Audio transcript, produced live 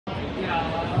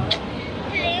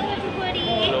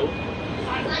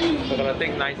We're gonna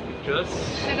take nice pictures.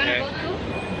 We're gonna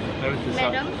go to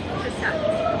Madame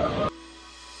Thussauds.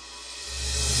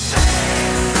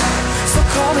 So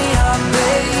call me up,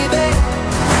 baby.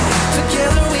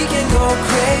 Together we can go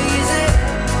crazy.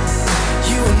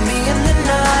 You and me in the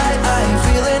night. I'm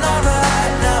feeling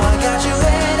alright. Now I got you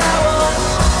when I want.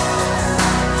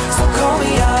 So call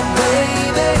me up,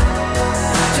 baby.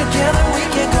 Together we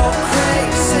can go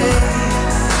crazy.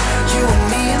 You and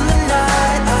me in the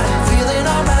night. I'm feeling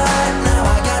alright. Now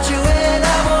I got you when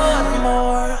I want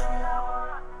more.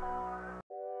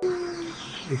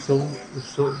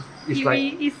 It's like,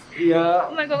 yeah.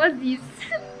 Oh my god, what's this?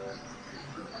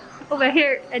 Over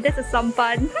here, and there's a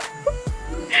sampan.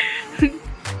 Okay.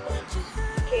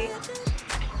 I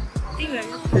think we're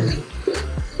just going.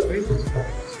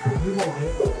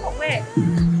 Oh, where?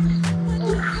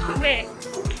 Where?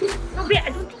 No, wait, I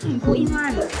don't think can go in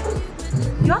one.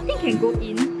 You all think can go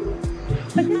in?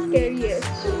 But that's scary.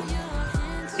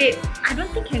 Babe, I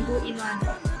don't think can go in one.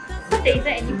 But there isn't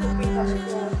any footprint on the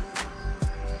wall.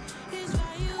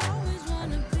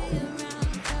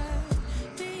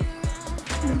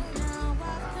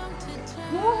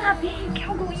 No, babe, you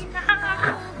can't go in.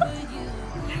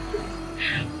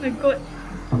 Oh my god.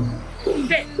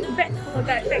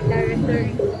 Back directory.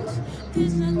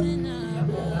 It's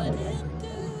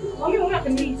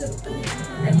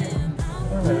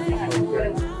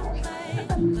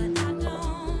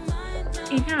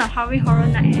kind of horror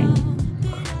night.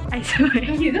 I swear.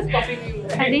 He's just stopping you.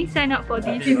 Right? I didn't sign up for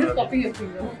this. He's just stopping your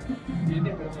finger.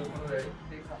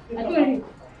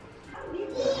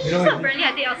 So apparently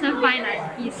I think I also find like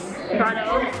his brother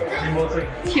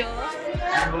here.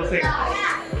 What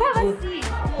was he?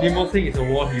 Lim Sing is a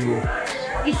war hero.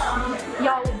 Is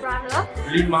your brother?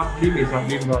 Lim is my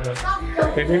Lim brother.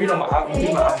 Okay, maybe not my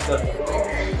uncle.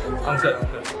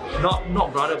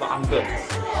 Not brother but uncle.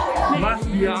 Must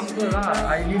be your uncle lah.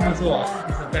 I Lim also.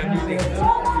 It's a family thing. We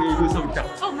do some stuff.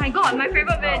 Oh my god, my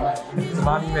favorite band. It's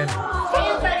Money Man.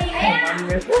 Money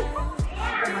Man.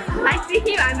 I see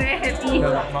him, I'm very happy.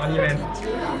 Yeah, Money Man.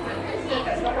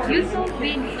 You so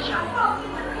green.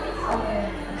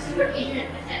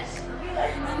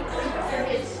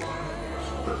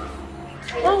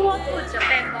 World War II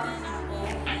Japan bomb.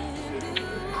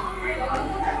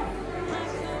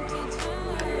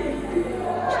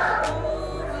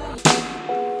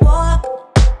 Walk,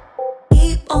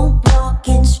 keep on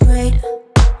walking straight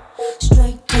to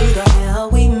the hell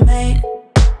we made.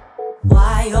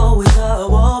 Why always a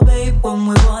wall, babe, when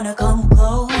we wanna come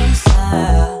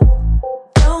closer?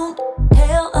 Don't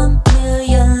tell a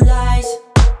million lies,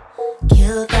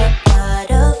 kill the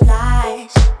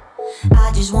butterflies.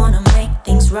 I just wanna make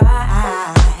things right.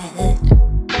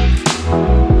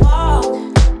 Walk,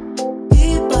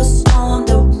 keep us on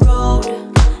the road.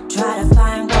 Try to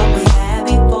find what we had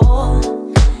before.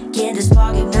 Get the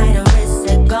spark, ignite, or is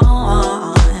it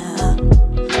gone?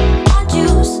 Won't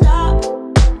you stop?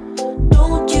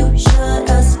 Don't you shut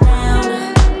us down.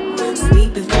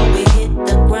 Sweet before we hit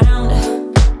the ground.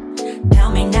 Tell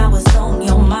me now what's on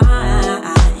your mind. I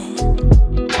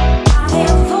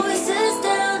hear voices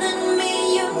telling me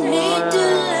you need to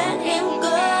let him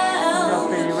go.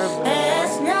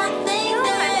 There's nothing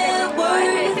there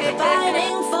worth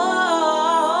fighting for.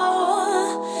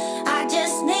 I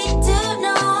just need to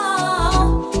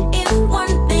know if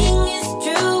one thing is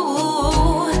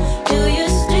true. Do you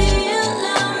still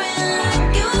love me like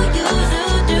you used to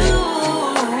do?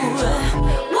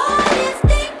 What if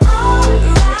they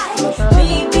alright?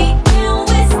 Baby, can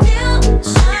we still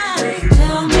shine?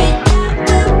 Tell me that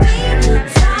we'll be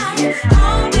fine.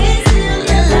 Always still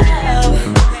in love.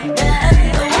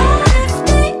 What if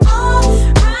they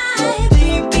alright?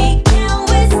 Baby, can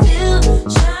we still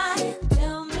shine?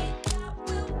 Tell me that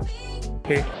we'll be.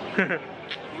 Okay.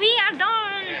 We are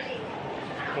done.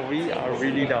 We are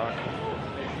really done.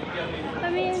 I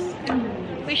mean,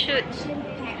 we should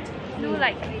do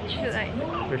like,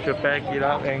 We should pack it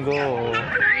up and go.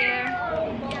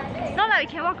 yeah. Not like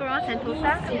we can walk around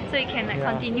Sentosa, so we can like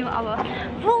Yeah. continue our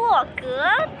vlog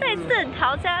在圣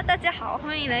淘沙。大家好，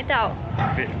欢迎来到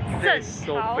That's 圣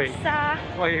so 淘 big. 沙。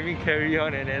Why you mean carry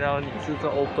on and then now 你是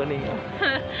做 opening 啊？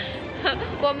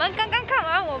我们刚刚看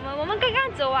完我们刚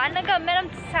刚走完那个 Madame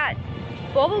Thussauds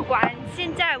博物馆，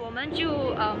现在我们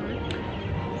就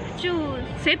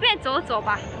随便走走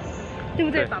吧，对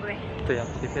不对，宝贝？对呀，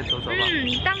随便走走吧。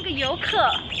当个游客。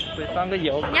对，当个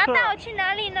游客。你要带我去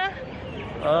哪里呢？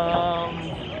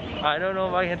 I don't know,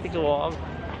 but I can take a walk.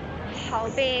 好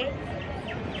呗。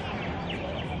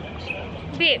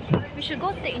Babe, we should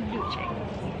go take a huge.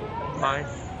 Fine.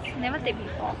 Never take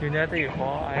before. You never take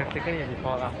before? I have taken it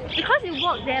before lah. Because you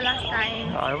worked there last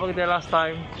time. I worked there last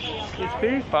time. It's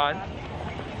pretty fun,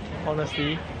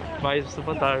 honestly, but it's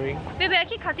super tiring. Baby, I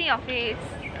keep cutting your face.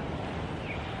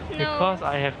 No. Because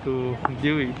I have to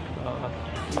deal with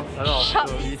a lot of Shop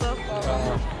tourists.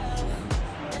 people.